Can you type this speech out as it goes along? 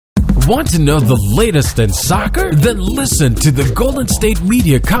Want to know the latest in soccer? Then listen to the Golden State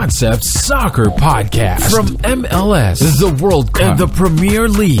Media Concepts Soccer Podcast. From MLS, the World Cup, and the Premier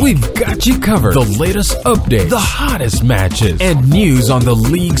League, we've got you covered. The latest updates, the hottest matches, and news on the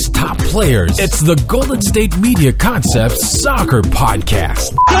league's top players. It's the Golden State Media Concepts Soccer Podcast.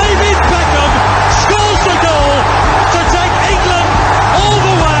 David Beckham scores the goal to take England all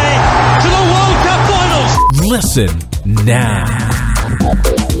the way to the World Cup finals. Listen now.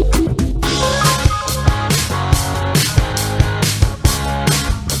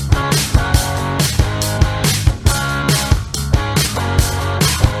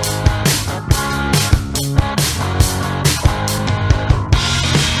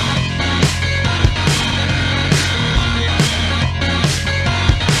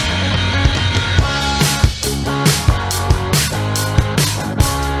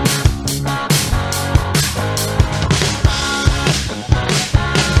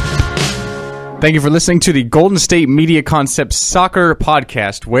 Thank you for listening to the Golden State Media Concepts Soccer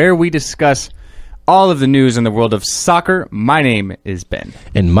Podcast, where we discuss all of the news in the world of soccer. My name is Ben.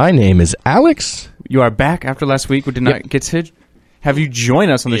 And my name is Alex. You are back after last week. We did not get to have you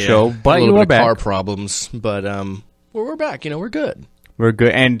join us on the show, but a little you bit are of back. Car problems, but we're back. We're good. We're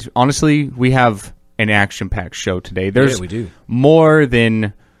good. And honestly, we have an action-packed show today. There's we do. more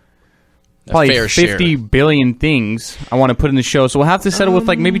than probably fair 50 share. billion things I want to put in the show, so we'll have to settle with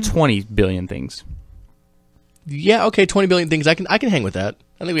like maybe 20 billion things. Yeah, okay, 20 billion things. I can hang with that.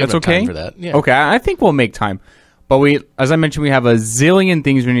 I think we have That's enough okay time for that. Yeah. Okay, I think we'll make time. But as I mentioned, we have a zillion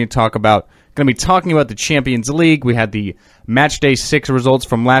things we need to talk about. Going to be talking about the Champions League. We had the Matchday 6 results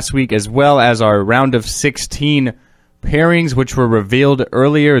from last week, as well as our round of 16 pairings, which were revealed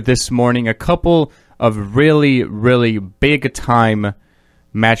earlier this morning. A couple of really, really big-time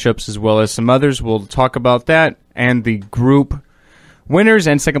matchups, as well as some others. We'll talk about that and the group winners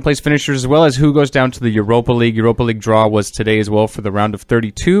and second-place finishers, as well as who goes down to the Europa League. Europa League draw was today as well for the round of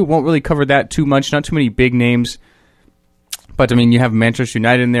 32. Won't really cover that too much. Not too many big names. But, I mean, you have Manchester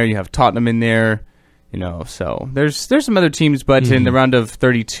United in there. You have Tottenham in there. So there's some other teams. But in the round of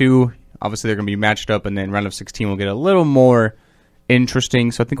 32, obviously they're going to be matched up. And then round of 16 will get a little more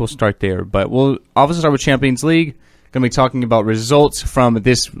interesting. So I think we'll start there. But we'll obviously start with Champions League. Going to be talking about results from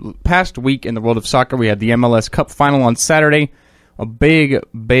this past week in the world of soccer. We had the MLS Cup final on Saturday. A big,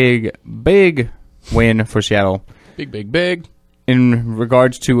 big, big win for Seattle. Big. In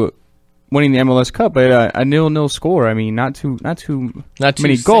regards to winning the MLS Cup, but a 0-0 score. I mean, not too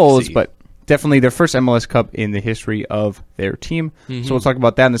many goals, sexy. but definitely their first MLS Cup in the history of their team. So we'll talk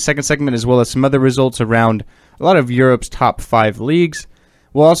about that in the second segment, as well as some other results around a lot of Europe's top 5 leagues.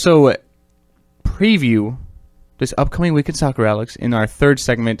 We'll also preview this upcoming week in soccer, Alex. In our third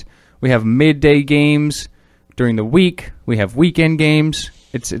segment, we have midday games during the week. We have weekend games.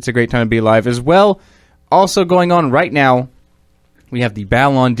 It's a great time to be alive as well. Also going on right now, we have the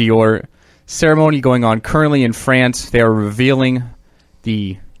Ballon D'Or ceremony going on currently in France. They are revealing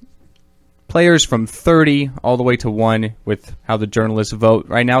the players from 30 all the way to 1 with how the journalists vote.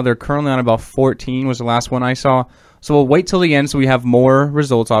 Right now, they're currently on about 14 was the last one I saw. So we'll wait till the end so we have more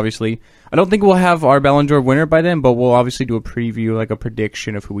results, obviously. I don't think we'll have our Ballon d'Or winner by then, but we'll obviously do a preview, like a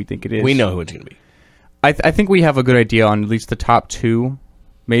prediction of who we think it is. We know who it's going to be. I think we have a good idea on at least the top 2.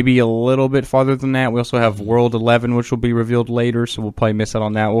 Maybe a little bit farther than that. We also have World 11, which will be revealed later, so we'll probably miss out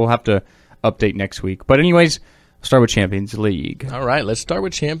on that. We'll have to update next week. But anyways, we'll start with Champions League. All right, let's start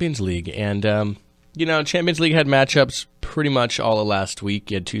with Champions League. And, Champions League had matchups pretty much all of last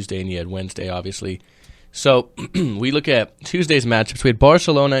week. You had Tuesday and you had Wednesday, obviously. So we look at Tuesday's matchups. We had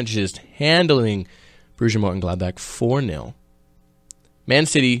Barcelona just handling Borussia Mönchengladbach 4-0. Man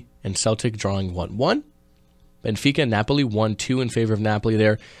City and Celtic drawing 1-1. Benfica, Napoli 1-2 in favor of Napoli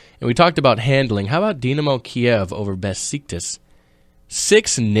there. And we talked about handling. How about Dinamo Kiev over Besiktas?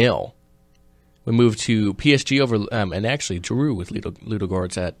 6-0. We moved to PSG over, and actually drew with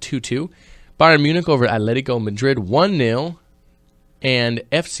Ludogorets at 2-2. Bayern Munich over Atletico Madrid 1-0. And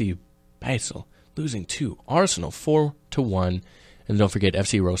FC Basel losing to Arsenal 4-1. And don't forget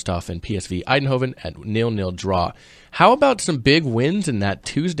FC Rostov and PSV Eindhoven at 0-0 draw. How about some big wins in that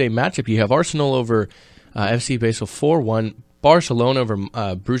Tuesday matchup? You have Arsenal over FC Basel 4-1, Barcelona over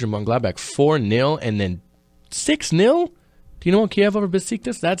Borussia Mönchengladbach 4-0, and then 6-0? Dinamo Kiev over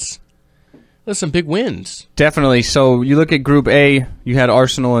Besiktas? That's some big wins. Definitely. So you look at Group A, you had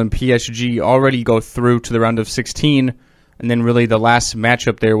Arsenal and PSG already go through to the round of 16, and then really the last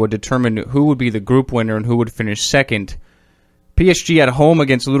matchup there would determine who would be the group winner and who would finish second. PSG at home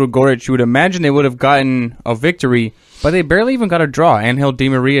against Ludogorets, you would imagine they would have gotten a victory, but they barely even got a draw. Angel Di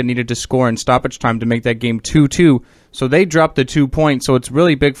Maria needed to score in stoppage time to make that game 2-2. So they dropped the 2 points. So it's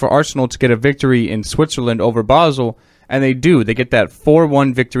really big for Arsenal to get a victory in Switzerland over Basel. And they do. They get that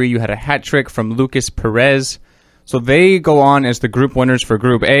 4-1 victory. You had a hat trick from Lucas Perez. So they go on as the group winners for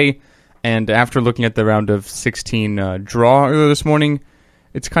Group A. And after looking at the round of 16 draw earlier this morning,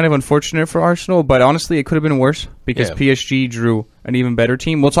 it's kind of unfortunate for Arsenal, but honestly, it could have been worse because PSG drew an even better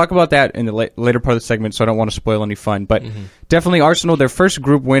team. We'll talk about that in the later part of the segment, so I don't want to spoil any fun. But definitely Arsenal, their first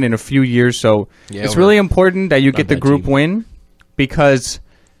group win in a few years, so it's really important that you get the group win because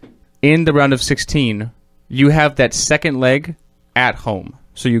in the round of 16, you have that second leg at home.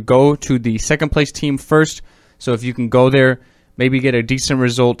 So you go to the second-place team first, so if you can go there, maybe get a decent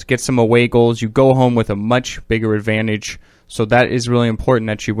result, get some away goals, you go home with a much bigger advantage. So that is really important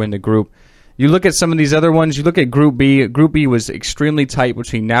that you win the group. You look at some of these other ones. You look at Group B. Group B was extremely tight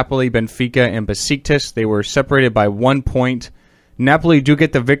between Napoli, Benfica, and Besiktas. They were separated by 1 point. Napoli do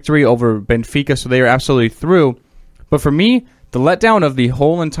get the victory over Benfica, so they are absolutely through. But for me, the letdown of the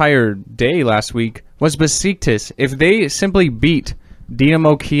whole entire day last week was Besiktas. If they simply beat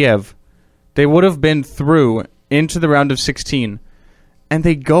Dynamo Kiev, they would have been through into the round of 16. And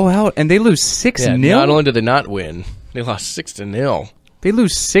they go out and they lose 6-0. Not only did they not win, they lost 6-0. They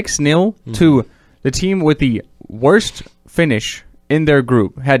lose 6-0 to the team with the worst finish in their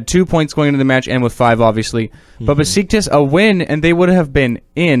group. Had 2 points going into the match and with 5, obviously. But Besiktas, a win, and they would have been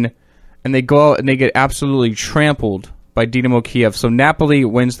in. And they go out and they get absolutely trampled by Dynamo Kiev. So Napoli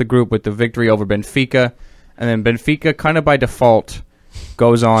wins the group with the victory over Benfica. And then Benfica, kind of by default,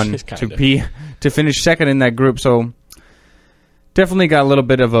 goes on to finish second in that group. So definitely got a little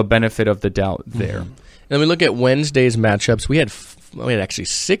bit of a benefit of the doubt there. And then we look at Wednesday's matchups. We had actually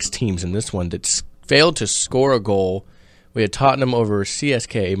 6 teams in this one that failed to score a goal. We had Tottenham over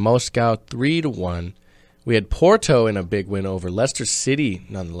CSKA Moscow 3-1. We had Porto in a big win over Leicester City,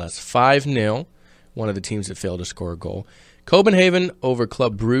 nonetheless 5-0. One of the teams that failed to score a goal. Copenhagen over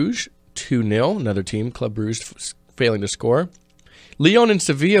Club Brugge 2-0. Another team, Club Brugge, failing to score. Lyon and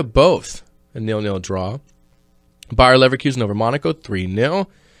Sevilla both a 0-0 draw. Bayer Leverkusen over Monaco 3-0.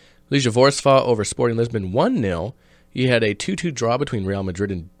 Legia Warsaw over Sporting Lisbon 1-0. You had a 2-2 draw between Real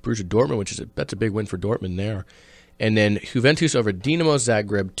Madrid and Borussia Dortmund, that's a big win for Dortmund there. And then Juventus over Dinamo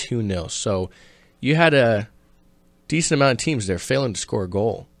Zagreb 2-0. So you had a decent amount of teams there failing to score a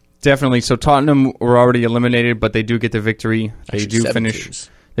goal. Definitely. So Tottenham were already eliminated, but they do get the victory. They do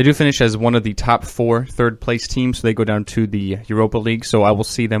finish as one of the top 4 third-place teams, so they go down to the Europa League. So I will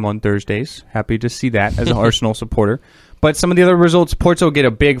see them on Thursdays. Happy to see that as an Arsenal supporter. But some of the other results, Porto get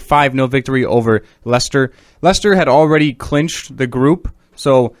a big 5-0 victory over Leicester. Leicester had already clinched the group,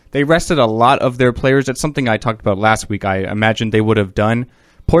 so they rested a lot of their players. That's something I talked about last week. I imagined they would have done.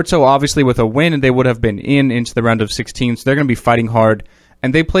 Porto, obviously, with a win, they would have been into the round of 16, so they're going to be fighting hard.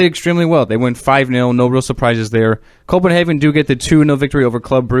 And they played extremely well. They win 5-0, no real surprises there. Copenhagen do get the 2-0 victory over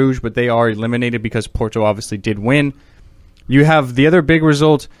Club Brugge, but they are eliminated because Porto obviously did win. You have the other big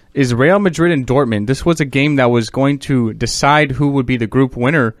result is Real Madrid and Dortmund. This was a game that was going to decide who would be the group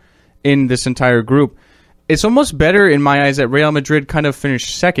winner in this entire group. It's almost better in my eyes that Real Madrid kind of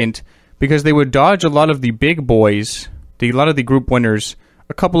finished second because they would dodge a lot of the big boys, a lot of the group winners,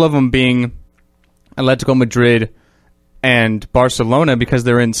 a couple of them being Atletico Madrid and Barcelona because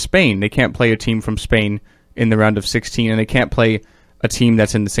they're in Spain. They can't play a team from Spain in the round of 16, and they can't play a team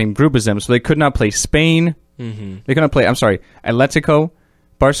that's in the same group as them. So they could not play Spain. They could not play, Atletico,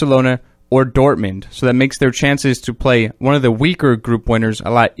 Barcelona, or Dortmund. So that makes their chances to play one of the weaker group winners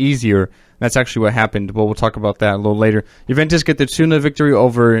a lot easier. That's actually what happened, but we'll talk about that a little later. Juventus get the 2-0 victory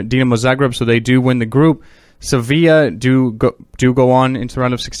over Dinamo Zagreb, so they do win the group. Sevilla do go on into the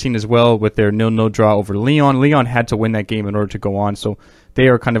round of 16 as well with their 0-0 draw over Lyon. Lyon had to win that game in order to go on, so they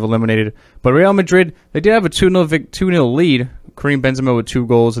are kind of eliminated. But Real Madrid, they did have a 2-0 lead. Karim Benzema with 2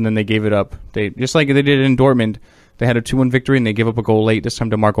 goals, and then they gave it up. Just like they did in Dortmund, they had a 2-1 victory, and they gave up a goal late, this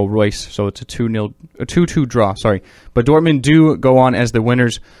time to Marco Reus. So it's a 2-2 draw, sorry. But Dortmund do go on as the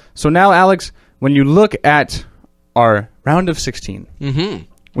winners. So now, Alex, when you look at our round of 16,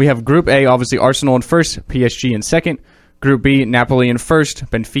 we have Group A, obviously Arsenal in first, PSG in second. Group B, Napoli in first,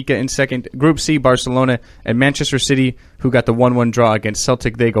 Benfica in second. Group C, Barcelona and Manchester City, who got the 1-1 draw against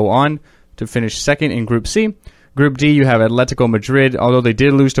Celtic. They go on to finish second in Group C. Group D, you have Atletico Madrid. Although they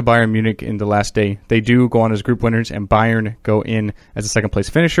did lose to Bayern Munich in the last day, they do go on as group winners, and Bayern go in as a second-place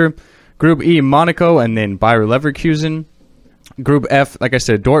finisher. Group E, Monaco, and then Bayer Leverkusen. Group F, like I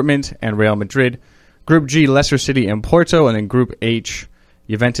said, Dortmund and Real Madrid. Group G, Leicester City and Porto, and then Group H,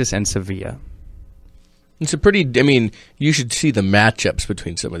 Juventus and Sevilla. It's you should see the matchups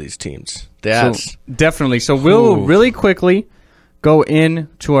between some of these teams. Definitely. So we'll really quickly go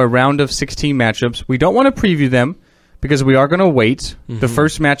into our round of 16 matchups. We don't want to preview them because we are going to wait. The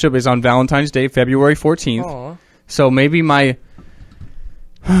first matchup is on Valentine's Day, February 14th. Aww. So maybe my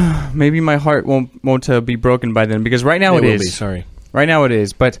heart won't be broken by then, because right now it is. Sorry. Right now it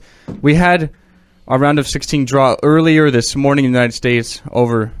is. But we had our round of 16 draw earlier this morning in the United States,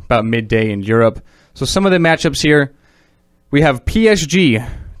 over about midday in Europe. So some of the matchups here, we have PSG,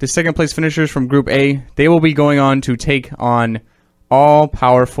 the second place finishers from Group A. They will be going on to take on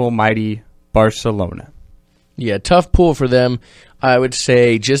all-powerful, mighty Barcelona. Yeah, tough pool for them. I would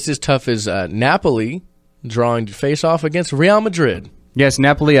say just as tough as Napoli drawing to face off against Real Madrid. Yes,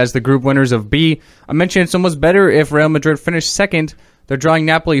 Napoli as the group winners of B. I mentioned it's almost better if Real Madrid finished second. They're drawing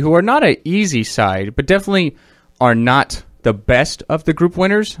Napoli, who are not an easy side, but definitely are not the best of the group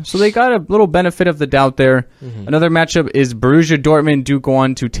winners. So they got a little benefit of the doubt there. Another matchup is Borussia Dortmund do go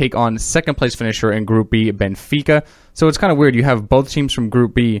on to take on second place finisher in Group B, Benfica. So it's kind of weird. You have both teams from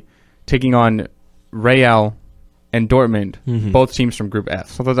Group B taking on Real and Dortmund, both teams from Group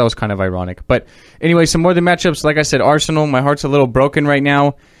F. So I thought that was kind of ironic. But anyway, some more of the matchups. Like I said, Arsenal, my heart's a little broken right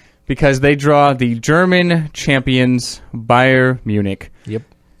now because they draw the German champions, Bayern Munich. Yep.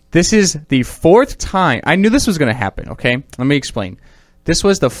 This is the fourth time. I knew this was going to happen, okay? Let me explain. This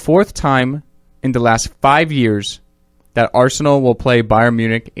was the fourth time in the last 5 years that Arsenal will play Bayern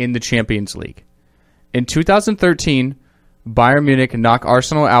Munich in the Champions League. In 2013, Bayern Munich knocked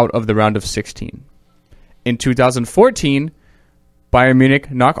Arsenal out of the round of 16. In 2014, Bayern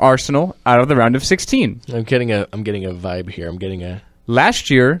Munich knocked Arsenal out of the round of 16. I'm getting a vibe here. I'm getting a Last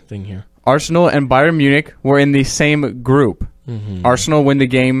year, thing here. Arsenal and Bayern Munich were in the same group. Arsenal win the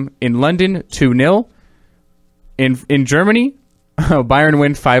game in London 2-0. In Germany, Bayern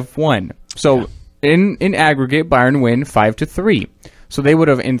win 5-1. So in aggregate, Bayern win 5-3. So they would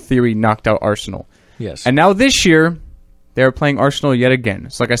have, in theory, knocked out Arsenal. Yes. And now this year, they're playing Arsenal yet again.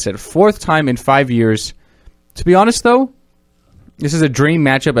 So like I said, fourth time in 5 years. To be honest, though, this is a dream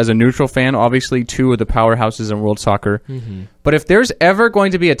matchup as a neutral fan. Obviously, two of the powerhouses in world soccer. But if there's ever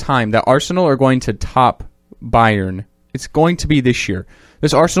going to be a time that Arsenal are going to top Bayern, it's going to be this year.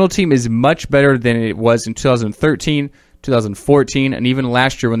 This Arsenal team is much better than it was in 2013, 2014, and even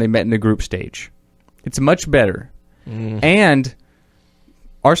last year when they met in the group stage. It's much better. And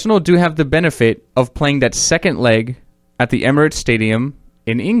Arsenal do have the benefit of playing that second leg at the Emirates Stadium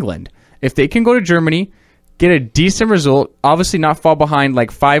in England. If they can go to Germany, get a decent result, obviously not fall behind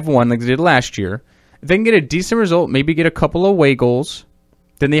like 5-1 like they did last year, if they can get a decent result, maybe get a couple of away goals,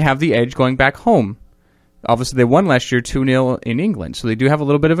 then they have the edge going back home. Obviously, they won last year 2-0 in England, so they do have a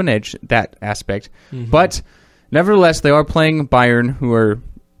little bit of an edge, that aspect. But nevertheless, they are playing Bayern, who are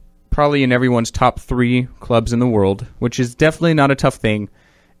probably in everyone's top 3 clubs in the world, which is definitely not a tough thing,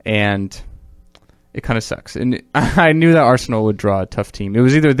 and it kind of sucks. And I knew that Arsenal would draw a tough team. It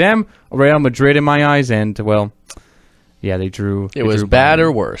was either them or Real Madrid in my eyes, and, well, yeah, they drew. It was bad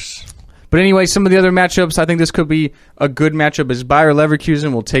or worse. But anyway, some of the other matchups, I think this could be a good matchup, as Bayer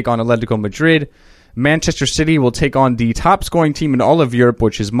Leverkusen will take on Atletico Madrid. Manchester City will take on the top-scoring team in all of Europe,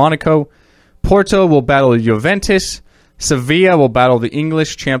 which is Monaco. Porto will battle Juventus. Sevilla will battle the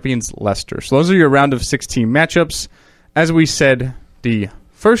English champions Leicester. So those are your round of 16 matchups. As we said, the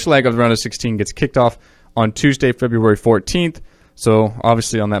first leg of the round of 16 gets kicked off on Tuesday, February 14th. So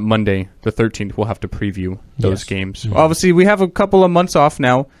obviously on that Monday, the 13th, we'll have to preview those games. Obviously, we have a couple of months off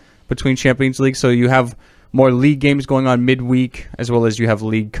now between Champions League, so you have more league games going on midweek, as well as you have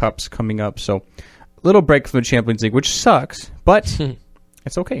league cups coming up. So little break from the Champions League, which sucks, but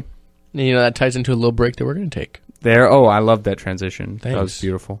it's okay. You know, that ties into a little break that we're going to take. I love that transition. Thanks. That was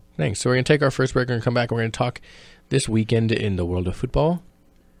beautiful. Thanks. So we're going to take our first break. We're going to come back and we're going to talk this weekend in the world of football.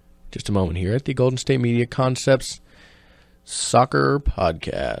 Just a moment here at the Golden State Media Concepts Soccer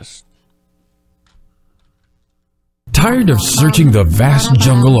Podcast. Tired of searching the vast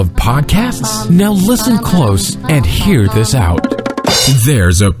jungle of podcasts? Now listen close and hear this out.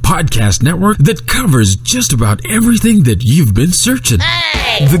 There's a podcast network that covers just about everything that you've been searching.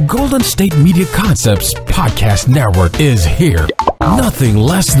 Hey! The Golden State Media Concepts Podcast Network is here. Nothing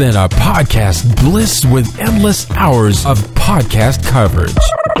less than a podcast bliss with endless hours of podcast coverage.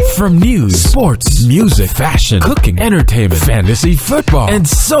 From news, sports, music, fashion, cooking, entertainment, fantasy, football, and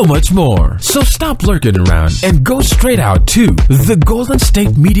so much more. So stop lurking around and go straight out to the Golden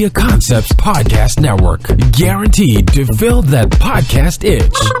State Media Concepts Podcast Network. Guaranteed to fill that podcast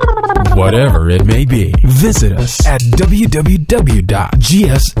itch. Whatever it may be. Visit us at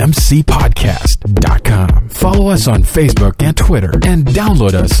www.gsmcpodcast.com. Follow us on Facebook and Twitter, and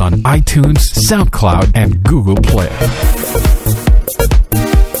download us on iTunes, SoundCloud, and Google Play.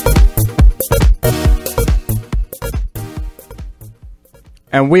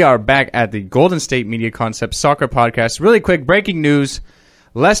 And we are back at the Golden State Media Concepts Soccer Podcast. Really quick, breaking news.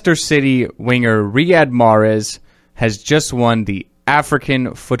 Leicester City winger Riyad Mahrez has just won the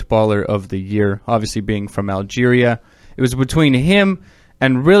African Footballer of the Year, obviously being from Algeria. It was between him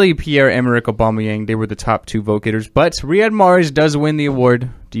and really Pierre-Emerick Aubameyang. They were the top two vote getters. But Riyad Mahrez does win the award.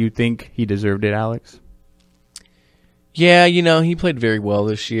 Do you think he deserved it, Alex? Yeah, he played very well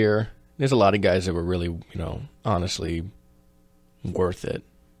this year. There's a lot of guys that were really, honestly worth it.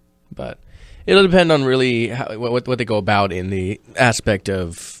 But it'll depend on really what they go about in the aspect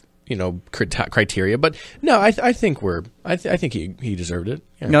of, criteria. But no, I think he deserved it.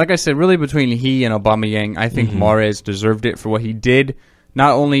 Yeah. Like I said, really between he and Aubameyang, I think Mahrez deserved it for what he did,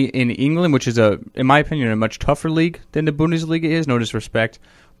 not only in England, which is, in my opinion, a much tougher league than the Bundesliga is, no disrespect,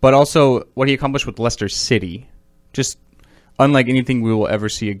 but also what he accomplished with Leicester City. Just unlike anything we will ever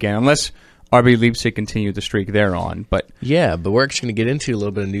see again, unless RB Leipzig continued the streak they're on. But we're actually going to get into a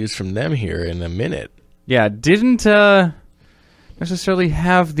little bit of news from them here in a minute. Yeah, didn't necessarily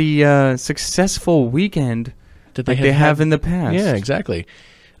have the successful weekend that they have in the past. Yeah, exactly.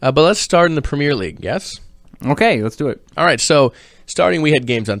 But let's start in the Premier League, yes? Okay, let's do it. All right, so starting, we had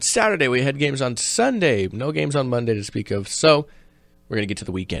games on Saturday, we had games on Sunday, no games on Monday to speak of. So we're going to get to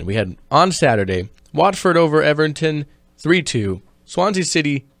the weekend. We had on Saturday, Watford over Everton 3-2, Swansea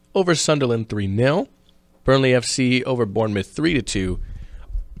City over Sunderland 3-0. Burnley FC over Bournemouth 3-2.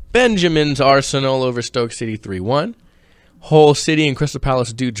 Benjamin's Arsenal over Stoke City 3-1. Hull City and Crystal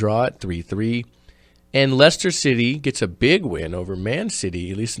Palace do draw at 3-3. And Leicester City gets a big win over Man City,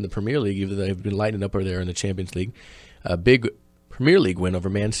 at least in the Premier League, even though they've been lighting up over there in the Champions League. A big Premier League win over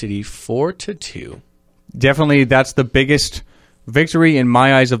Man City 4-2. Definitely, that's the biggest victory in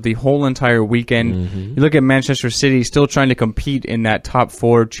my eyes of the whole entire weekend. You look at Manchester City still trying to compete in that top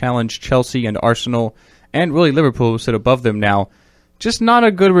four, challenge Chelsea and Arsenal, and really Liverpool, who sit above them now. Just not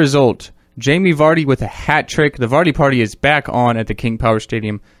a good result. Jamie Vardy with a hat trick. The Vardy party is back on at the King Power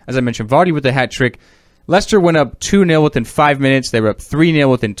Stadium. As I mentioned, Vardy with a hat trick. Leicester went up 2-0 within 5 minutes. They were up 3-0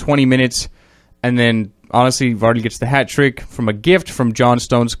 within 20 minutes. And then, honestly, Vardy gets the hat trick from a gift from John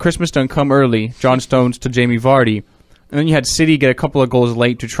Stones. Christmas done come early. John Stones to Jamie Vardy. And then you had City get a couple of goals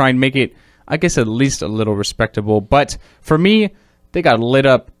late to try and make it, I guess, at least a little respectable. But for me, they got lit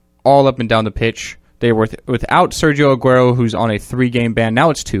up all up and down the pitch. They were without Sergio Aguero, who's on a 3-game ban. Now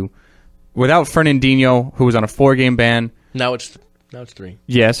it's 2. Without Fernandinho, who was on a 4-game ban. Now it's 3.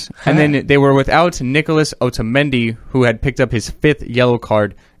 Yes. And then they were without Nicolas Otamendi, who had picked up his 5th yellow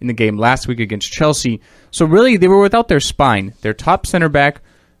card in the game last week against Chelsea. So really, they were without their spine. Their top center back,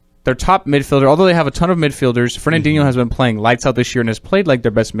 their top midfielder, although they have a ton of midfielders. Fernandinho has been playing lights out this year and has played like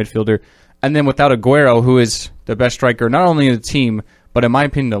their best midfielder. And then without Aguero, who is the best striker, not only in the team, but in my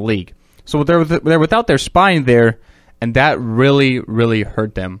opinion, the league. So they're without their spine there, and that really, really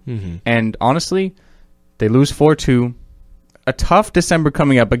hurt them. And honestly, they lose 4-2. A tough December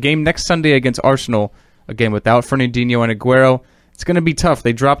coming up. A game next Sunday against Arsenal. Again, without Fernandinho and Aguero. It's going to be tough.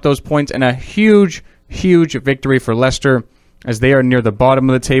 They drop those points, and a huge, huge victory for Leicester as they are near the bottom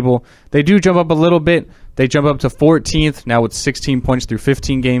of the table. They do jump up a little bit. They jump up to 14th, now with 16 points through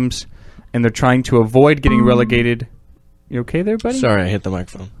 15 games, and they're trying to avoid getting relegated. You okay there, buddy? Sorry, I hit the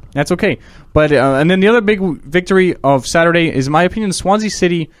microphone. That's okay. But and then the other big victory of Saturday is, in my opinion, Swansea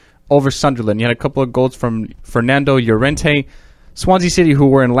City over Sunderland. You had a couple of goals from Fernando Llorente. Swansea City, who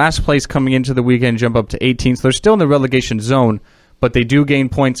were in last place coming into the weekend, jump up to 18th. So they're still in the relegation zone, but they do gain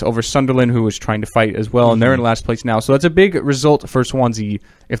points over Sunderland, who was trying to fight as well, and they're in last place now. So that's a big result for Swansea.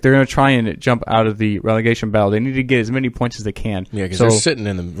 If they're going to try and jump out of the relegation battle, they need to get as many points as they can. Yeah, because they're sitting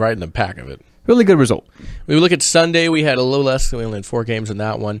right in the pack of it. Really good result. We look at Sunday. We had a little less. We only had 4 games in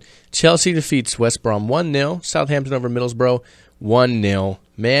that one. Chelsea defeats West Brom 1-0. Southampton over Middlesbrough 1-0.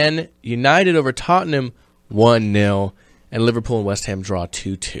 Man United over Tottenham 1-0. And Liverpool and West Ham draw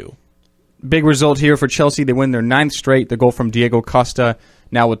 2-2. Big result here for Chelsea. They win their 9th straight. The goal from Diego Costa.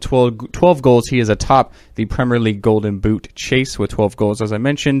 Now with 12 goals, he is atop the Premier League Golden Boot chase with 12 goals, as I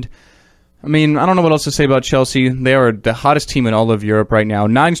mentioned. I mean, I don't know what else to say about Chelsea. They are the hottest team in all of Europe right now.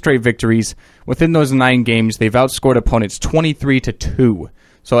 9 straight victories. Within those 9 games, they've outscored opponents 23-2.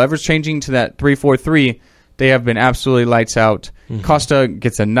 So ever changing to that 3-4-3, they have been absolutely lights out. Costa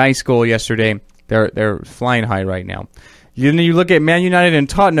gets a nice goal yesterday. They're flying high right now. You look at Man United and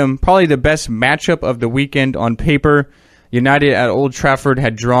Tottenham, probably the best matchup of the weekend on paper. United at Old Trafford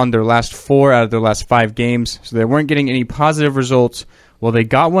had drawn their last 4 out of their last 5 games, so they weren't getting any positive results. Well, they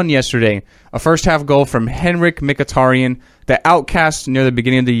got one yesterday. A first-half goal from Henrik Mkhitaryan, the outcast near the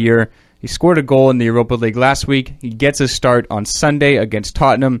beginning of the year. He scored a goal in the Europa League last week. He gets a start on Sunday against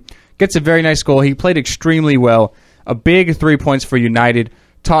Tottenham. Gets a very nice goal. He played extremely well. A big 3 points for United.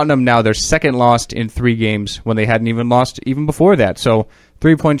 Tottenham now their second loss in 3 games when they hadn't even lost even before that. So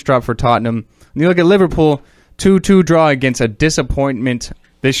 3 points drop for Tottenham. And you look at Liverpool, 2-2 draw against a disappointment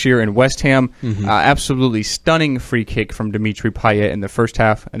this year in West Ham. Absolutely stunning free kick from Dimitri Payet in the first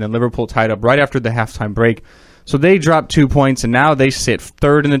half, and then Liverpool tied up right after the halftime break. So they dropped 2 points, and now they sit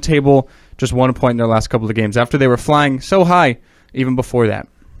third in the table, just 1 point in their last couple of games after they were flying so high even before that.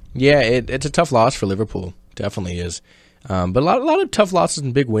 Yeah, it's a tough loss for Liverpool. Definitely is. But a lot of tough losses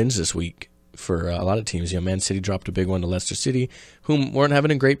and big wins this week for a lot of teams. Man City dropped a big one to Leicester City, whom weren't having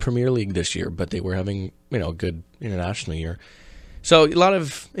a great Premier League this year, but they were having a good international year. So a lot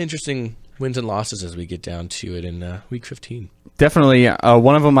of interesting wins and losses as we get down to it in Week 15. Definitely.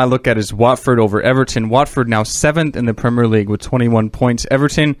 One of them I look at is Watford over Everton. Watford now 7th in the Premier League with 21 points.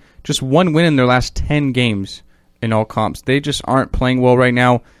 Everton, just 1 win in their last 10 games in all comps. They just aren't playing well right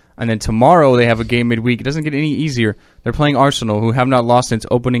now. And then tomorrow they have a game midweek. It doesn't get any easier. They're playing Arsenal, who have not lost since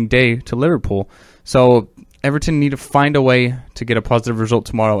opening day to Liverpool. So Everton need to find a way to get a positive result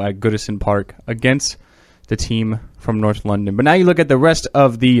tomorrow at Goodison Park against the team from North London. But now you look at the rest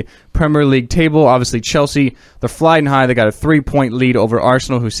of the Premier League table. Obviously, Chelsea, they're flying high. They got a 3-point lead over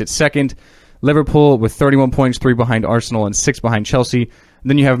Arsenal, who sits second. Liverpool with 31 points, 3 behind Arsenal and 6 behind Chelsea. And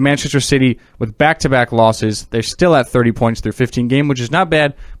then you have Manchester City with back-to-back losses. They're still at 30 points through 15 games, which is not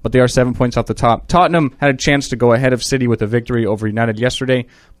bad, but they are 7 points off the top. Tottenham had a chance to go ahead of City with a victory over United yesterday,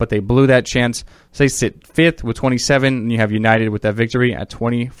 but they blew that chance. So they sit 5th with 27, and you have United with that victory at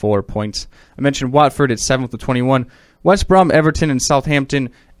 24 points. I mentioned Watford at 7th with 21. West Brom, Everton, and Southampton,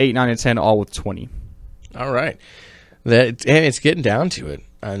 8, 9, and 10, all with 20. All right. It's getting down to it.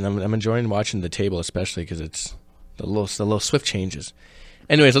 And I'm enjoying watching the table, especially because it's the little swift changes.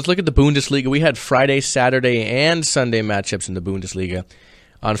 Anyways, let's look at the Bundesliga. We had Friday, Saturday, and Sunday matchups in the Bundesliga.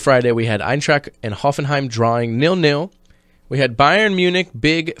 On Friday, we had Eintracht and Hoffenheim drawing 0-0. We had Bayern Munich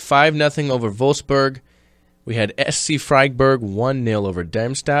big 5-0 over Wolfsburg. We had SC Freiburg 1-0 over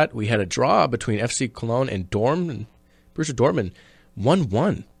Darmstadt. We had a draw between FC Cologne and Borussia Dortmund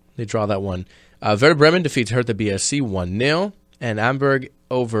 1-1. They draw that one. Werder Bremen defeats Hertha BSC 1-0. And Hamburg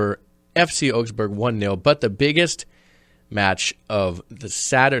over FC Augsburg 1-0. But the biggest match of the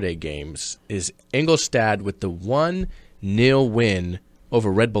Saturday games is Ingolstadt with the 1-0 win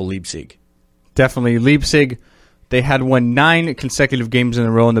over Red Bull Leipzig. Definitely. Leipzig, they had won 9 consecutive games in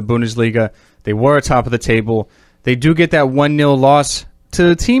a row in the Bundesliga. They were atop of the table. They do get that 1-0 loss to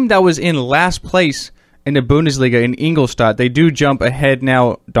the team that was in last place in the Bundesliga in Ingolstadt. They do jump ahead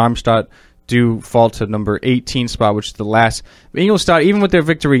now. Darmstadt do fall to number 18 spot, which is the last. But Ingolstadt, even with their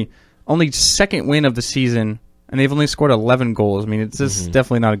victory, only second win of the season, and they've only scored 11 goals. I mean, it's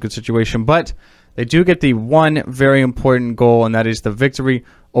definitely not a good situation, but they do get the one very important goal, and that is the victory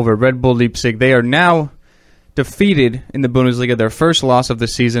over Red Bull Leipzig. They are now defeated in the Bundesliga, their first loss of the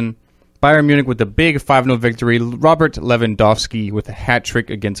season. Bayern Munich with the big 5-0 victory. Robert Lewandowski with a hat trick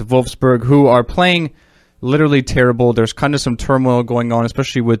against Wolfsburg, who are playing literally terrible. There's kind of some turmoil going on,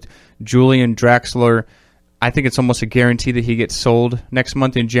 especially with Julian Draxler. I think it's almost a guarantee that he gets sold next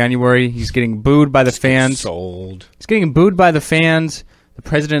month in January. He's getting booed by the fans. He's getting booed by the fans. The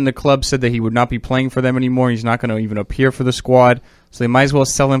president of the club said that he would not be playing for them anymore. He's not going to even appear for the squad. So they might as well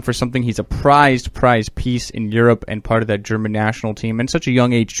sell him for something. He's a prized piece in Europe and part of that German national team. And such a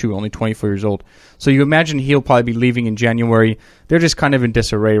young age, too, only 24 years old. So you imagine he'll probably be leaving in January. They're just kind of in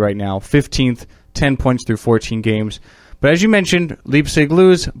disarray right now. 15th, 10 points through 14 games. But as you mentioned, Leipzig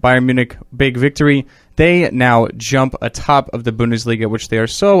lose, Bayern Munich big victory. They now jump atop of the Bundesliga, which they are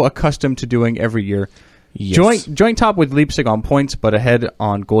so accustomed to doing every year. Yes. Joint top with Leipzig on points, but ahead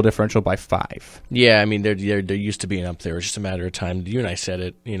on goal differential by 5. Yeah, I mean, they're used to being up there. It's just a matter of time. You and I said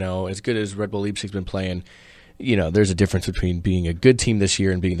it. As good as Red Bull Leipzig's been playing, there's a difference between being a good team this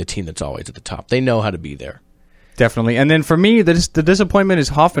year and being the team that's always at the top. They know how to be there. Definitely. And then for me, the disappointment is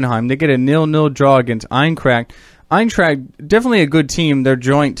Hoffenheim. They get a 0-0 draw against Eintracht. Eintracht, definitely a good team. They're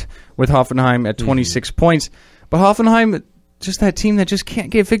joint with Hoffenheim at 26 points. But Hoffenheim, just that team that just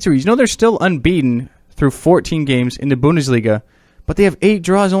can't get victories. They're still unbeaten through 14 games in the Bundesliga, but they have 8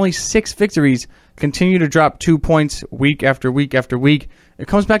 draws, only 6 victories, continue to drop 2 points week after week after week. It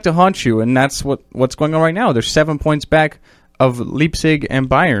comes back to haunt you, and that's what's going on right now. They're 7 points back of Leipzig and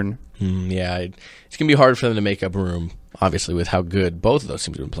Bayern. Yeah, it's going to be hard for them to make up room, obviously, with how good both of those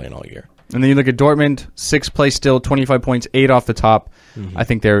teams have been playing all year. And then you look at Dortmund, 6th place still, 25 points, 8 off the top. I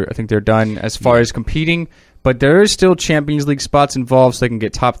think they're done as far as competing, but there is still Champions League spots involved, so they can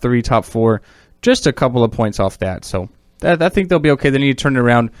get top 3, top 4. Just a couple of points off that. So I think they'll be okay. They need to turn it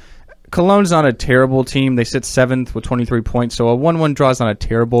around. Cologne's not a terrible team. They sit 7th with 23 points. So a 1-1 draw is not a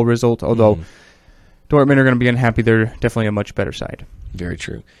terrible result, although Dortmund are going to be unhappy. They're definitely a much better side. Very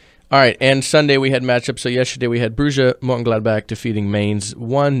true. All right, and Sunday we had matchups. So yesterday we had Borussia Mönchengladbach defeating Mainz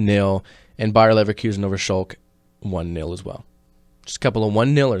 1-0, and Bayer Leverkusen over Schalke 1-0 as well. Just a couple of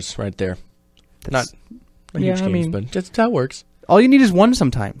 1-0ers right there. Not huge games, but that's how it works. All you need is one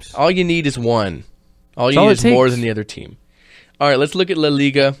sometimes. All you need is one. All you need is more than the other team. All right, let's look at La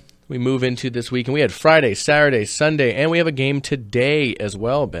Liga. We move into this week, and we had Friday, Saturday, Sunday, and we have a game today as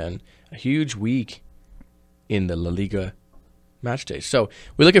well, Ben. A huge week in the La Liga Matchday. So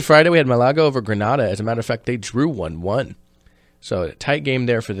we look at Friday. We had Malaga over Granada. As a matter of fact, they drew 1-1. So a tight game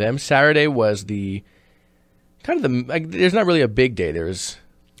there for them. Saturday was there's not really a big day. There's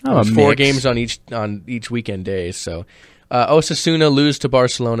 4 games on each weekend day. So Osasuna lose to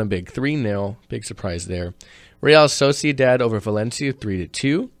Barcelona big 3-0. Big surprise there. Real Sociedad over Valencia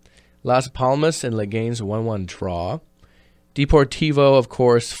 3-2. Las Palmas and Leganés 1-1 draw. Deportivo, of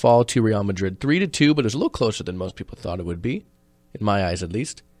course, fall to Real Madrid 3-2, but it was a little closer than most people thought it would be. In my eyes, at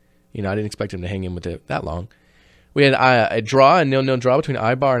least. I didn't expect him to hang in with it that long. We had a 0-0 draw between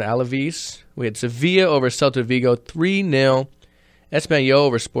Eibar and Alaves. We had Sevilla over Celta Vigo 3-0. Espanyol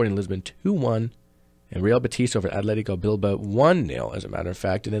over Sporting Lisbon 2-1. And Real Betis over Atletico Bilbao 1-0, as a matter of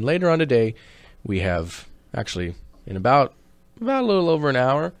fact. And then later on today, we have, actually, in about a little over an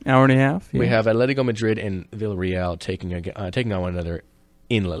hour. Hour and a half. Yeah. We have Atletico Madrid and Villarreal taking on one another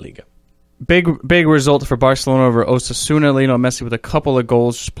in La Liga. Big result for Barcelona over Osasuna. Lionel Messi with a couple of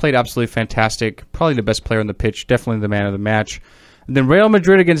goals. Just played absolutely fantastic. Probably the best player on the pitch. Definitely the man of the match. And then Real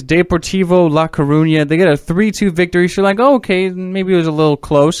Madrid against Deportivo La Coruña. They get a 3-2 victory. So you're like, oh, okay, maybe it was a little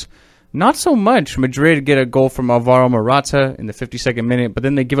close. Not so much. Madrid get a goal from Alvaro Morata in the 52nd minute, but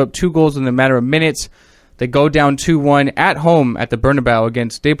then they give up 2 goals in a matter of minutes. They go down 2-1 at home at the Bernabeu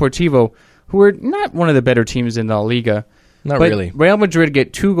against Deportivo, who are not one of the better teams in La Liga. Not really. Real Madrid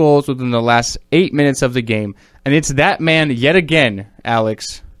get 2 goals within the last 8 minutes of the game. And it's that man yet again,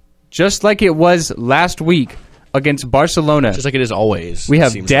 Alex. Just like it was last week against Barcelona. Just like it is always. We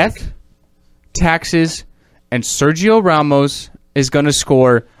have death, taxes, and Sergio Ramos is going to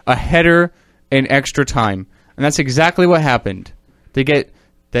score a header in extra time. And that's exactly what happened. They get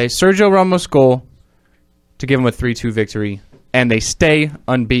the Sergio Ramos goal to give them a 3-2 victory. And they stay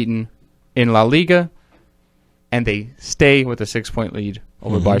unbeaten in La Liga. And they stay with a 6-point lead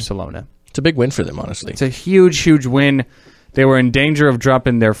over Barcelona. It's a big win for them, honestly. It's a huge, huge win. They were in danger of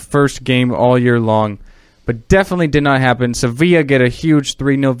dropping their first game all year long, but definitely did not happen. Sevilla get a huge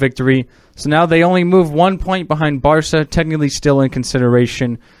 3-0 victory. So now they only move 1 point behind Barca, technically still in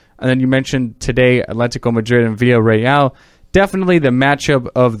consideration. And then you mentioned today Atletico Madrid and Villarreal. Definitely the matchup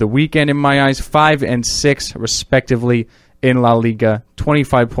of the weekend in my eyes. 5 and 6, respectively, in La Liga.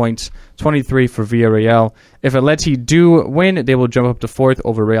 25 points, 23 for Villarreal. If Atleti do win, they will jump up to 4th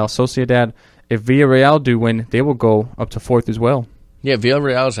over Real Sociedad. If Villarreal do win, they will go up to 4th as well. Yeah,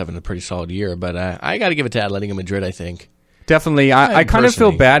 Villarreal is having a pretty solid year, but I got to give it to Atletico Madrid, I think. Definitely. I kind of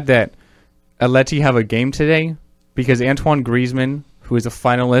feel bad that Atleti have a game today because Antoine Griezmann, who is a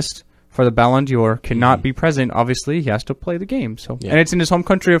finalist for the Ballon d'Or, cannot be present. Obviously, he has to play the game. So, and it's in his home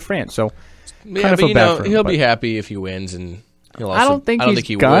country of France, so kind of feel bad for him. He'll be happy if he wins, and he'll also, I don't think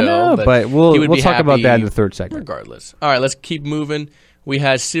he will, but we'll talk about that in the third segment. Regardless. All right, let's keep moving. We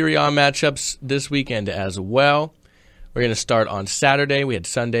had Serie A matchups this weekend as well. We're going to start on Saturday. We had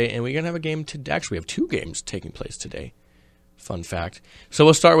Sunday, and we're going to have a game today. Actually, we have 2 games taking place today. Fun fact. So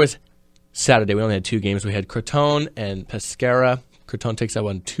we'll start with Saturday. We only had 2 games. We had Crotone and Pescara. Crotone takes that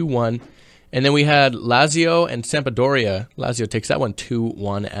one 2-1. And then we had Lazio and Sampdoria. Lazio takes that one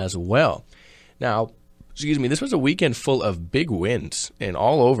 2-1 as well. Now, this was a weekend full of big wins and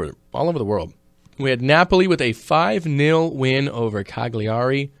all over the world. We had Napoli with a 5-0 win over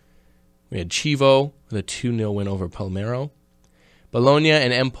Cagliari. We had Chievo with a 2-0 win over Palmero. Bologna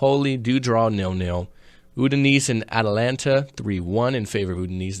and Empoli do draw 0-0. Udinese and Atalanta 3-1 in favor of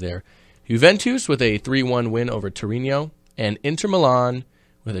Udinese there. Juventus with a 3-1 win over Torino. And Inter Milan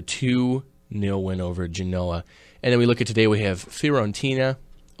with a 2-0 win over Genoa. And then we look at today, we have Fiorentina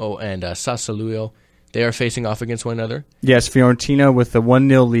and Sassuolo. They are facing off against one another. Yes, Fiorentina with the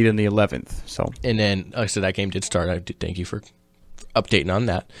 1-0 lead in the 11th. And then, like I said, that game did start. Thank you for updating on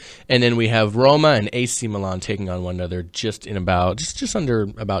that. And then we have Roma and AC Milan taking on one another just under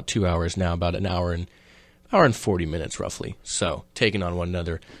about 2 hours now, about an hour and 40 minutes roughly. So taking on one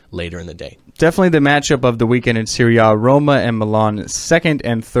another later in the day. Definitely the matchup of the weekend in Serie A. Roma and Milan 2nd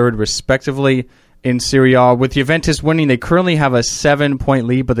and 3rd respectively in Serie A. With Juventus winning, they currently have a 7-point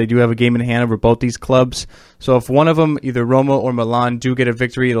lead, but they do have a game in hand over both these clubs. So if one of them, either Roma or Milan, do get a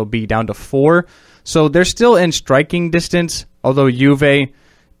victory, it'll be down to 4. So they're still in striking distance, although Juve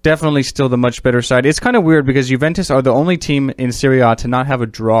definitely still the much better side. It's kind of weird because Juventus are the only team in Serie A to not have a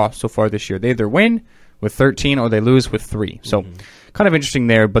draw so far this year. They either win with 13 or they lose with 3. So kind of interesting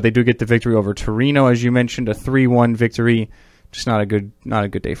there, but they do get the victory over Torino, as you mentioned, a 3-1 victory. Just not a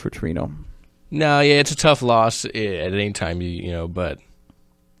good day for Torino. No, yeah, it's a tough loss at any time, but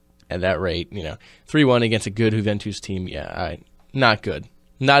at that rate, 3-1 against a good Juventus team, not good.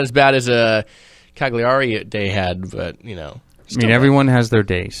 Not as bad as a Cagliari they had, but, everyone has their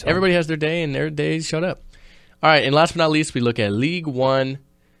day. So. Everybody has their day, and their days showed up. All right, and last but not least, we look at Ligue 1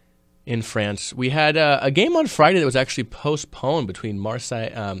 in France. We had a game on Friday that was actually postponed between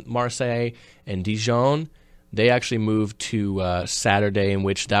Marseille and Dijon. They actually moved to Saturday, in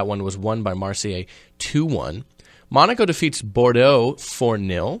which that one was won by Marseille 2-1. Monaco defeats Bordeaux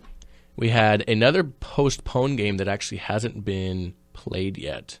 4-0. We had another postponed game that actually hasn't been played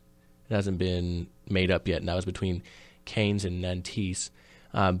yet. It hasn't been made up yet, and that was between Canes and Nantes.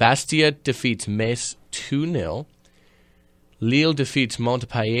 Bastia defeats Metz 2-0. Lille defeats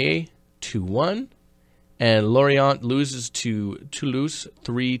Montpellier 2-1. And Lorient loses to Toulouse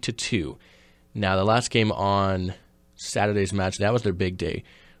 3-2. Now, the last game on Saturday's match, that was their big day,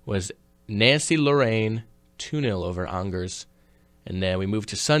 was Nancy-Lorraine 2-0 over Angers. And then we moved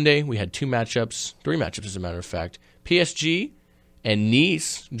to Sunday. We had 3 matchups as a matter of fact. PSG and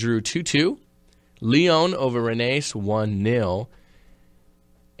Nice drew 2-2. Lyon over Rennes 1-0.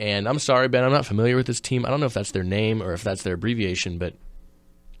 And I'm sorry, Ben, I'm not familiar with this team. I don't know if that's their name or if that's their abbreviation, but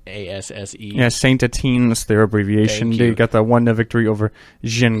ASSE. Yeah, Saint-Étienne is their abbreviation. They got the 1-0 victory over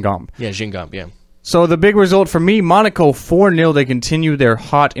Guingamp. Yeah, Guingamp, yeah. So the big result for me, Monaco 4-0. They continue their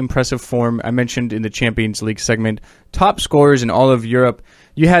hot, impressive form. I mentioned in the Champions League segment, top scorers in all of Europe.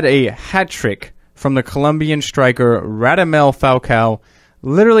 You had a hat trick from the Colombian striker Radamel Falcao,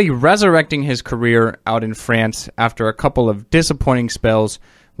 literally resurrecting his career out in France after a couple of disappointing spells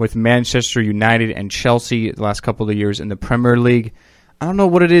with Manchester United and Chelsea the last couple of years in the Premier League. I don't know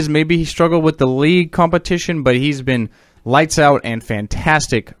what it is. Maybe he struggled with the league competition, but he's been lights out and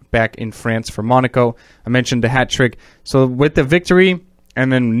fantastic back in France for Monaco. I mentioned the hat trick. So with the victory,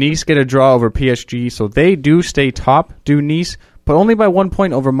 and then Nice get a draw over PSG, so they do stay top, Nice, but only by 1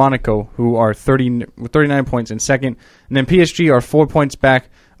 point over Monaco, who are 39 points in second. And then PSG are 4 points back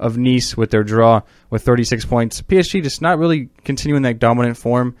of Nice with their draw with 36 points. PSG just not really continuing that dominant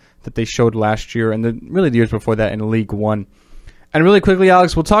form that they showed last year and really the years before that in League One. And really quickly,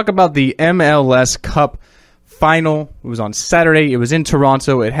 Alex, we'll talk about the MLS Cup final. It was on Saturday. It was in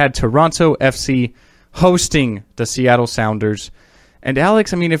Toronto. It had Toronto FC hosting the Seattle Sounders. And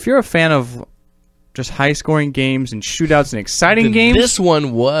Alex, if you're a fan of just high-scoring games and shootouts and exciting games, this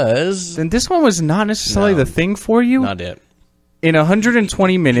one was not necessarily the thing for you. Not it. In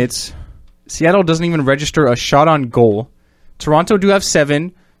 120 minutes, Seattle doesn't even register a shot on goal. Toronto do have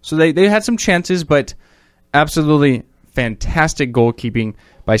 7, so they had some chances, but absolutely fantastic goalkeeping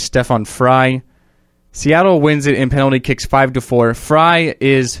by Stefan Fry. Seattle wins it in penalty kicks 5-4. Fry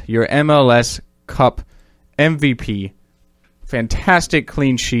is your MLS Cup MVP. Fantastic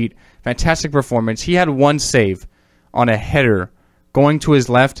clean sheet. Fantastic performance. He had 1 save on a header going to his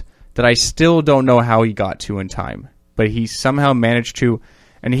left that I still don't know how he got to in time. But he somehow managed to.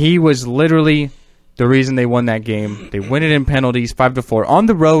 And he was literally the reason they won that game. They win it in penalties 5-4 on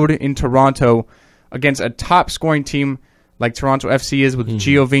the road in Toronto against a top scoring team like Toronto FC is with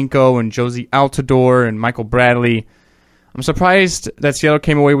Giovinco and Josie Altidore and Michael Bradley. I'm surprised that Seattle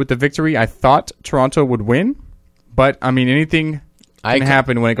came away with the victory. I thought Toronto would win, but anything can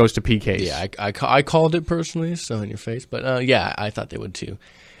happen when it goes to PKs. Yeah, I called it personally, so in your face, but I thought they would too.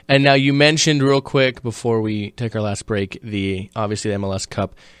 And now you mentioned real quick before we take our last break, obviously the MLS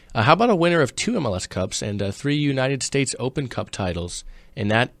Cup. How about a winner of 2 MLS Cups and 3 United States Open Cup titles? And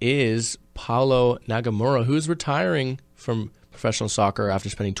that is Paulo Nagamura, who's retiring from professional soccer after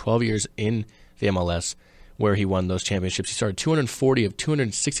spending 12 years in the MLS, where he won those championships. He started 240 of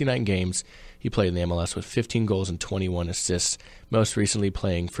 269 games he played in the MLS with 15 goals and 21 assists, most recently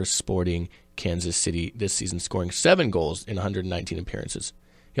playing for Sporting Kansas City this season, scoring 7 goals in 119 appearances.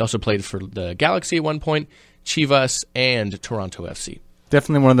 He also played for the Galaxy at one point, Chivas, and Toronto FC.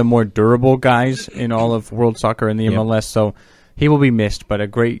 Definitely one of the more durable guys in all of world soccer in the MLS, so he will be missed, but a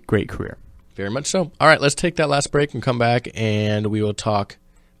great, great career. Very much so. All right, let's take that last break and come back, and we will talk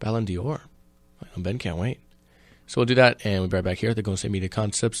Ballon d'Or. Ben can't wait. So we'll do that, and we'll be right back here at the Golden State Media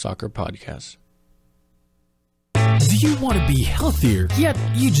Concepts Soccer Podcast. Do you want to be healthier, yet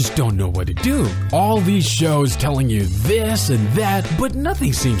you just don't know what to do? All these shows telling you this and that, but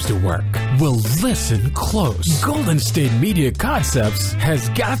nothing seems to work. Well, listen close. Golden State Media Concepts has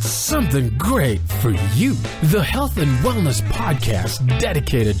got something great for you. The Health and Wellness Podcast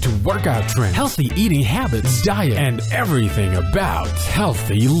dedicated to workout trends, healthy eating habits, diet, and everything about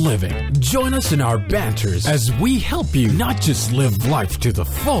healthy living. Join us in our banters as we help you not just live life to the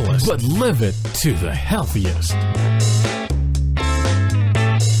fullest, but live it to the healthiest.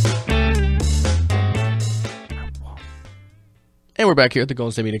 And we're back here at the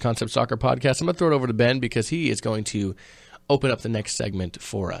Golden State Media Concept Soccer Podcast. I'm going to throw it over to Ben because he is going to open up the next segment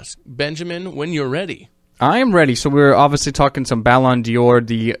for us. Benjamin, when you're ready. I am ready. So we're obviously talking some Ballon d'Or.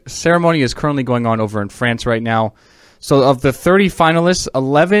 The ceremony is currently going on over in France right now. So of the 30 finalists,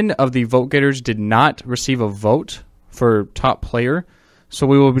 11 of the vote getters did not receive a vote for top player. So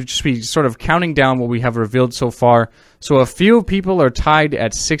we will just be sort of counting down what we have revealed so far. So a few people are tied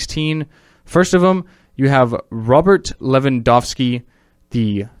at 16. First of them, you have Robert Lewandowski,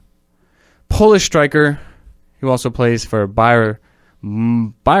 the Polish striker, who also plays for Bayern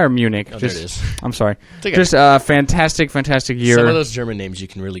Munich. Oh, there it is. I'm sorry. Okay. Just a fantastic year. Some of those German names you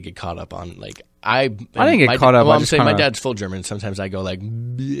can really get caught up on. Like I didn't get caught up. Well, I'm saying my dad's full German. Sometimes I go like,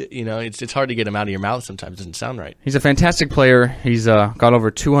 it's hard to get him out of your mouth. Sometimes it doesn't sound right. He's a fantastic player. He's got over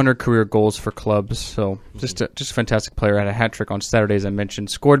 200 career goals for clubs. So just a fantastic player. Had a hat trick on Saturday, as I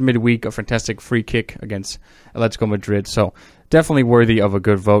mentioned. Scored midweek, a fantastic free kick against Atletico Madrid. So definitely worthy of a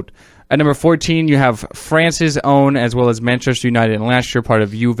good vote. At number 14, you have France's own, as well as Manchester United, and last year part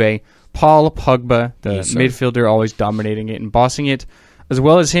of Juve, Paul Pogba, the midfielder, always dominating it and bossing it. As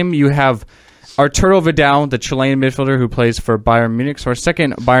well as him, you have Arturo Vidal, the Chilean midfielder who plays for Bayern Munich. So our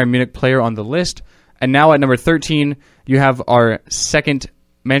second Bayern Munich player on the list. And now at number 13, you have our second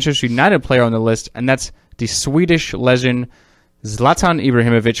Manchester United player on the list, and that's the Swedish legend Zlatan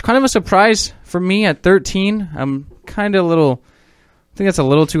Ibrahimovic. Kind of a surprise for me at 13. I'm kind of I think that's a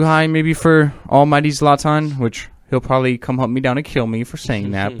little too high maybe for almighty Zlatan, which he'll probably come hunt me down and kill me for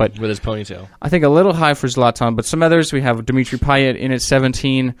saying that. But with his ponytail. I think a little high for Zlatan. But some others, we have Dimitri Payet in at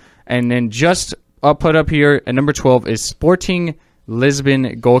 17. And then just put up here at number 12 is Sporting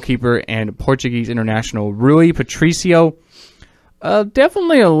Lisbon goalkeeper and Portuguese international Rui Patricio.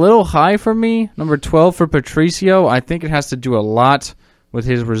 Definitely a little high for me. Number 12 for Patricio. I think it has to do a lot with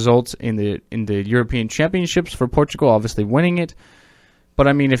his results in the European Championships for Portugal, obviously winning it. But,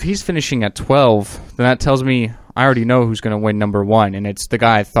 I mean, if he's finishing at 12, then that tells me I already know who's going to win number 1, and it's the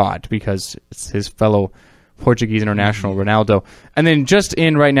guy I thought because it's his fellow Portuguese international, Ronaldo. And then just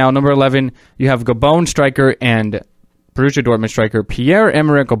in right now, number 11, you have Gabon striker and Borussia Dortmund striker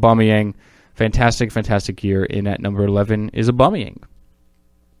Pierre-Emerick Aubameyang. Fantastic year in at number 11 is Aubameyang.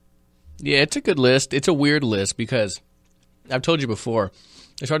 Yeah, it's a good list. It's a weird list because I've told you before,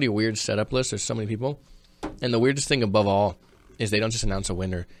 it's already a weird setup list. There's so many people. And the weirdest thing above all is they don't just announce a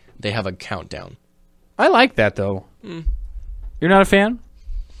winner. They have a countdown. I like that, though. You're not a fan?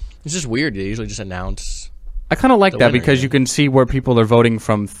 It's just weird. They usually just announce. I kind of like that winner, because you can see where people are voting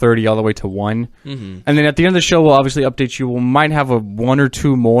from 30 all the way to 1. Mm-hmm. And then at the end of the show, we'll obviously update you. We might have a 1 or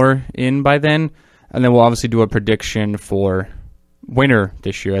 2 more in by then. And then we'll obviously do a prediction for winner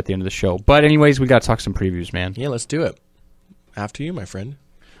this year at the end of the show. But anyways, we got to talk some previews, man. Yeah, let's do it. After you, my friend.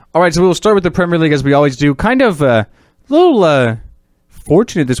 All right, so we'll start with the Premier League as we always do. Kind of a little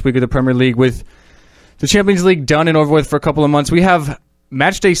fortunate this week of the Premier League with the Champions League done and over with for a couple of months. We have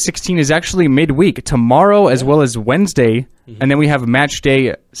Matchday 16 is actually midweek, tomorrow as well as Wednesday. Mm-hmm. And then we have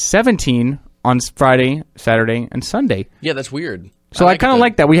Matchday 17 on Friday, Saturday, and Sunday. Yeah, that's weird. So I kind of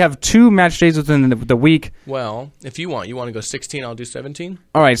like that. We have 2 match days within the week. Well, if you want to go 16, I'll do 17.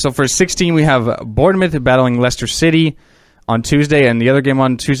 All right, so for 16, we have Bournemouth battling Leicester City on Tuesday, and the other game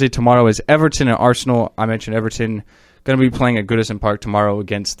on Tuesday tomorrow is Everton and Arsenal. I mentioned Everton going to be playing at Goodison Park tomorrow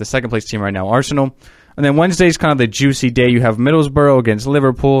against the second-place team right now, Arsenal. And then Wednesday is kind of the juicy day. You have Middlesbrough against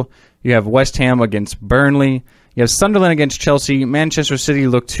Liverpool. You have West Ham against Burnley. You have Sunderland against Chelsea. Manchester City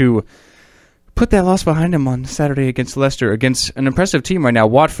look to put that loss behind them on Saturday against Leicester, against an impressive team right now,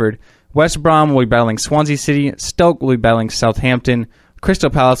 Watford. West Brom will be battling Swansea City. Stoke will be battling Southampton. Crystal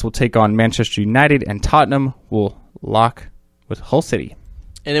Palace will take on Manchester United. And Tottenham will lock with Hull City.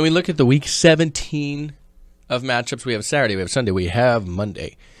 And then we look at the week 17 of matchups. We have Saturday, we have Sunday, we have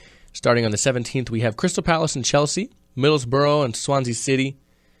Monday. Starting on the 17th, we have Crystal Palace and Chelsea, Middlesbrough and Swansea City,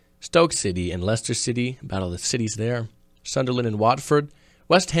 Stoke City and Leicester City, battle of the cities there, Sunderland and Watford,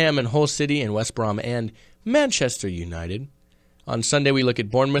 West Ham and Hull City, and West Brom and Manchester United. On Sunday, we look at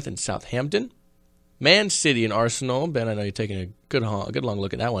Bournemouth and Southampton, Man City and Arsenal. Ben, I know you're taking a good long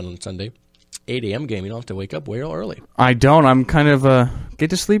look at that one on Sunday. 8 a.m. game. You don't have to wake up way early. I don't. I'm kind of get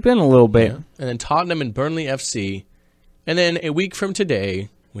to sleep in a little bit. Yeah. And then Tottenham and Burnley FC. And then a week from today,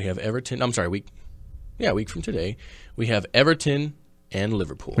 we have Everton. I'm sorry, a week from today, we have Everton and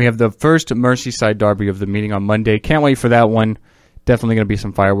Liverpool. We have the first Merseyside derby of the meeting on Monday. Can't wait for that one. Definitely going to be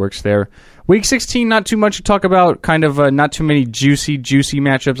some fireworks there. Week 16, not too much to talk about. Kind of not too many juicy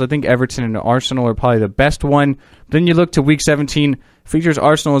matchups. I think Everton and Arsenal are probably the best one. Then you look to Week 17, features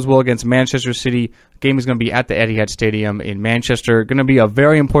Arsenal as well against Manchester City. Game is going to be at the Etihad Stadium in Manchester. Going to be a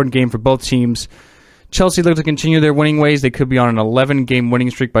very important game for both teams. Chelsea look to continue their winning ways. They could be on an 11-game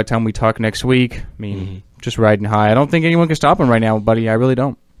winning streak by the time we talk next week. I mean, just riding high. I don't think anyone can stop them right now, buddy. I really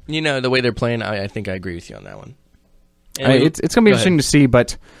don't. You know, the way they're playing, I think I agree with you on that one. It's going to be interesting to see,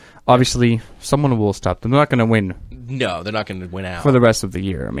 but obviously someone will stop them. They're not going to win. No, they're not going to win out. For the rest of the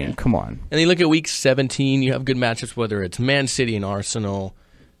year. I mean, come on. And then you look at Week 17, you have good matchups, whether it's Man City and Arsenal.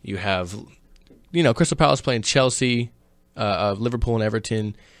 You have, Crystal Palace playing Chelsea, Liverpool and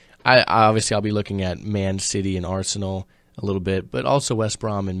Everton. I'll be looking at Man City and Arsenal a little bit, but also West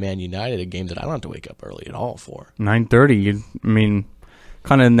Brom and Man United, a game that I don't have to wake up early at all for. 9:30. I mean,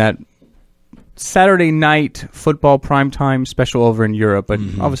 kind of in that Saturday night football primetime special over in Europe, but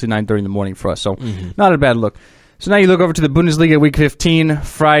obviously 9:30 in the morning for us, so not a bad look. So now you look over to the Bundesliga Week 15,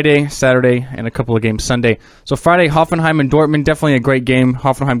 Friday, Saturday, and a couple of games Sunday. So Friday, Hoffenheim and Dortmund, definitely a great game.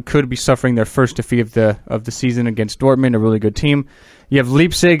 Hoffenheim could be suffering their first defeat of the season against Dortmund, a really good team. You have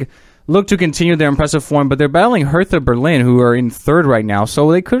Leipzig, look to continue their impressive form, but they're battling Hertha Berlin, who are in third right now,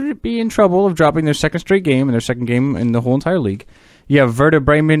 so they could be in trouble of dropping their second straight game and their second game in the whole entire league. You have Werder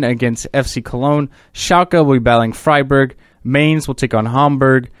Bremen against FC Cologne. Schalke will be battling Freiburg. Mainz will take on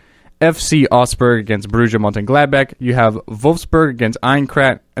Hamburg. FC Augsburg against Borussia Mönchengladbach. You have Wolfsburg against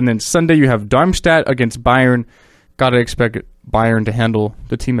Eintracht. And then Sunday you have Darmstadt against Bayern. Got to expect Bayern to handle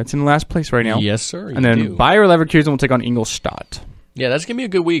the team that's in last place right now. Yes, sir. And then Bayer Leverkusen will take on Ingolstadt. Yeah, that's going to be a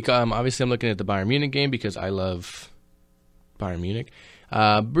good week. Obviously, I'm looking at the Bayern Munich game because I love Bayern Munich.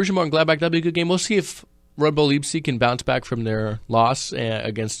 Borussia Mönchengladbach, that'll be a good game. We'll see if Red Bull Leipzig can bounce back from their loss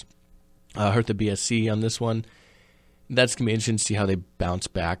against Hertha BSC on this one. That's going to be interesting to see how they bounce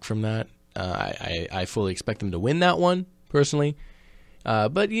back from that. I fully expect them to win that one, personally.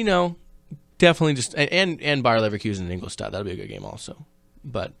 But, definitely just... And Bayer Leverkusen and Ingolstadt, that'll be a good game also.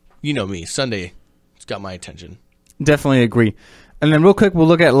 But, you know me, Sunday, it's got my attention. Definitely agree. And then real quick, we'll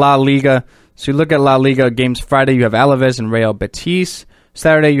look at La Liga. So you look at La Liga games Friday, you have Alaves and Real Betis.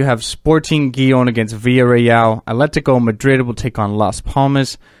 Saturday, you have Sporting Gijón against Villarreal. Atletico Madrid will take on Las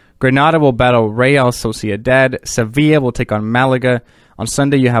Palmas. Granada will battle Real Sociedad. Sevilla will take on Malaga. On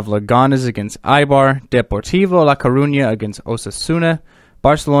Sunday, you have Leganes against Eibar. Deportivo La Coruña against Osasuna.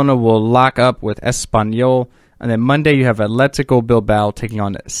 Barcelona will lock up with Espanyol. And then Monday, you have Atletico Bilbao taking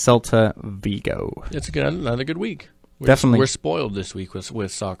on Celta Vigo. It's another good week. Definitely. We're spoiled this week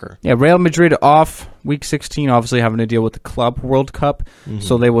with soccer. Yeah, Real Madrid off Week 16, obviously having to deal with the Club World Cup,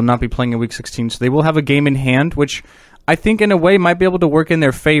 so they will not be playing in Week 16. So they will have a game in hand, which I think in a way might be able to work in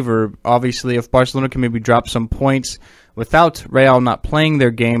their favor. Obviously, if Barcelona can maybe drop some points without Real not playing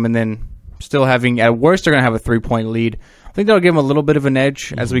their game and then still having, at worst, they're going to have a 3-point lead. I think that'll give them a little bit of an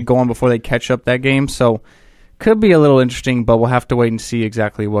edge as we go on before they catch up that game. So could be a little interesting, but we'll have to wait and see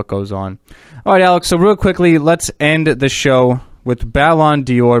exactly what goes on. All right, Alex, so real quickly, let's end the show with Ballon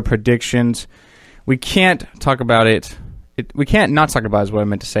d'Or predictions. We can't talk about it. We can't not talk about it is what I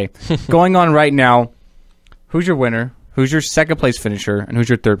meant to say. Going on right now, who's your winner, who's your second-place finisher, and who's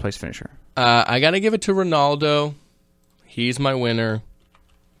your third-place finisher? I got to give it to Ronaldo. He's my winner.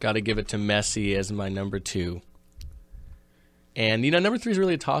 Got to give it to Messi as my number 2. And, number 3 is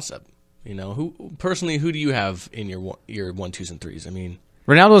really a toss-up. Who do you have in your 1, 2s, and 3s? I mean,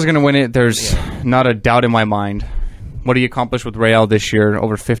 Ronaldo's going to win it. There's not a doubt in my mind. What he accomplished with Real this year,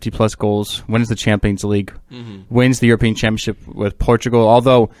 over 50-plus goals, wins the Champions League, wins the European Championship with Portugal,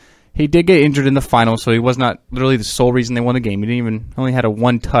 although he did get injured in the final, so he was not literally the sole reason they won the game. He only had a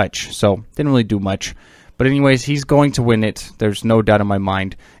 1 touch, so didn't really do much. But anyways, he's going to win it. There's no doubt in my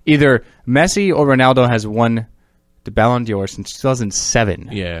mind. Either Messi or Ronaldo has won the Ballon d'Or since 2007.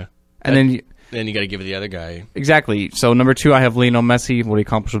 Yeah. And then you got to give it the other guy. Exactly. So number 2, I have Lionel Messi, what he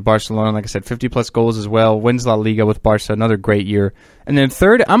accomplished with Barcelona. Like I said, 50-plus goals as well. Wins La Liga with Barca, another great year. And then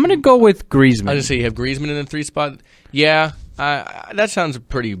third, I'm going to go with Griezmann. I was going to say, you have Griezmann in the 3 spot? Yeah, that sounds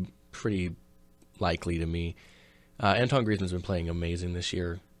pretty likely to me. Antoine Griezmann's been playing amazing this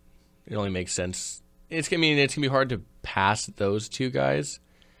year. It only makes sense. It's going to be hard to pass those 2 guys.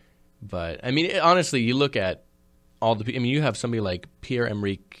 But, honestly, you look at all the... you have somebody like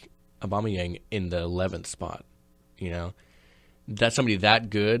Pierre-Emerick Aubameyang in the 11th spot. That's somebody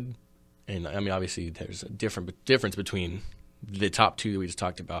that good And I mean, obviously, there's a difference between the top two that we just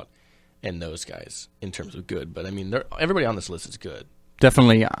talked about and those guys in terms of good. But I mean, everybody on this list is good.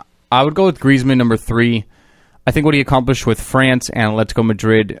 Definitely. I would go with Griezmann, number 3. I think what he accomplished with France and Atletico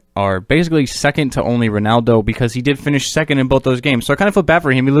Madrid are basically second to only Ronaldo, because he did finish second in both those games. So I kind of feel bad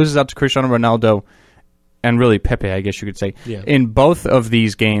for him. He loses out to Cristiano Ronaldo and really Pepe, I guess you could say, in both of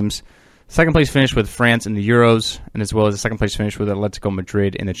these games. Second place finish with France in the Euros, and as well as the second place finish with Atletico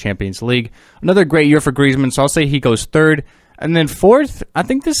Madrid in the Champions League. Another great year for Griezmann, so I'll say he goes 3rd. And then 4th, I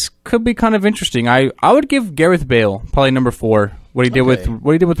think this could be kind of interesting. I would give Gareth Bale probably number 4. What he did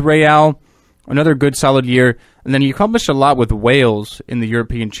with Real, another good solid year. And then he accomplished a lot with Wales in the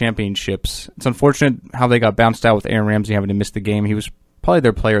European Championships. It's unfortunate how they got bounced out with Aaron Ramsey having to miss the game. He was probably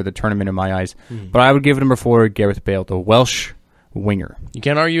their player of the tournament in my eyes. But I would give number 4 Gareth Bale, the Welsh winger. You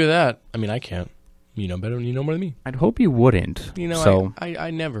can't argue with that. I mean, I can't. You know better. You know more than me. I'd hope you wouldn't. You know, so. I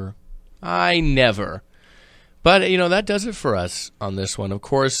never. But, you know, that does it for us on this one. Of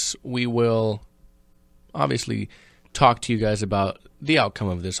course, we will obviously talk to you guys about the outcome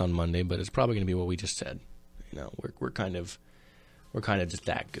of this on Monday, but it's probably going to be what we just said. You know, we're kind of just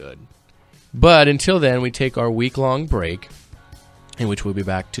that good. But until then, we take our week-long break, in which we'll be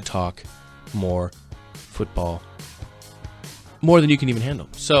back to talk more football, more than you can even handle.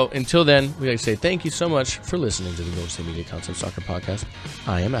 So until then, we like to say thank you so much for listening to the Golden State Media Concept Soccer Podcast.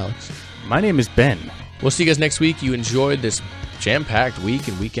 I am Alex. My name is Ben. We'll see you guys next week. You enjoyed this jam-packed week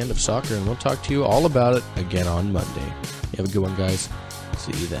and weekend of soccer, and we'll talk to you all about it again on Monday. You have a good one, guys.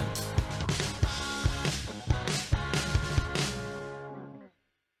 See you then.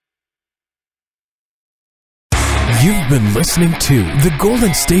 You've been listening to the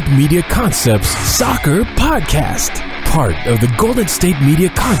Golden State Media Concepts Soccer Podcast, part of the Golden State Media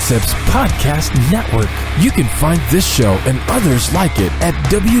Concepts Podcast Network. You can find this show and others like it at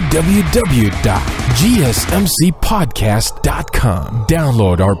www.gsmcpodcast.com.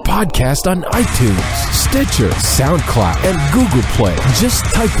 Download our podcast on iTunes, Stitcher, SoundCloud, and Google Play. Just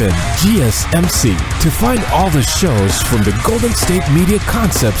type in GSMC to find all the shows from the Golden State Media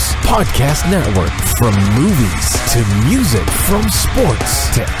Concepts Podcast Network, from movies to music, from sports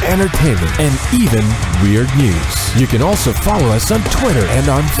to entertainment, and even weird news. You can also follow us on Twitter and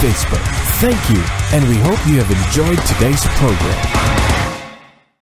on Facebook. Thank you, and we hope you have enjoyed today's program.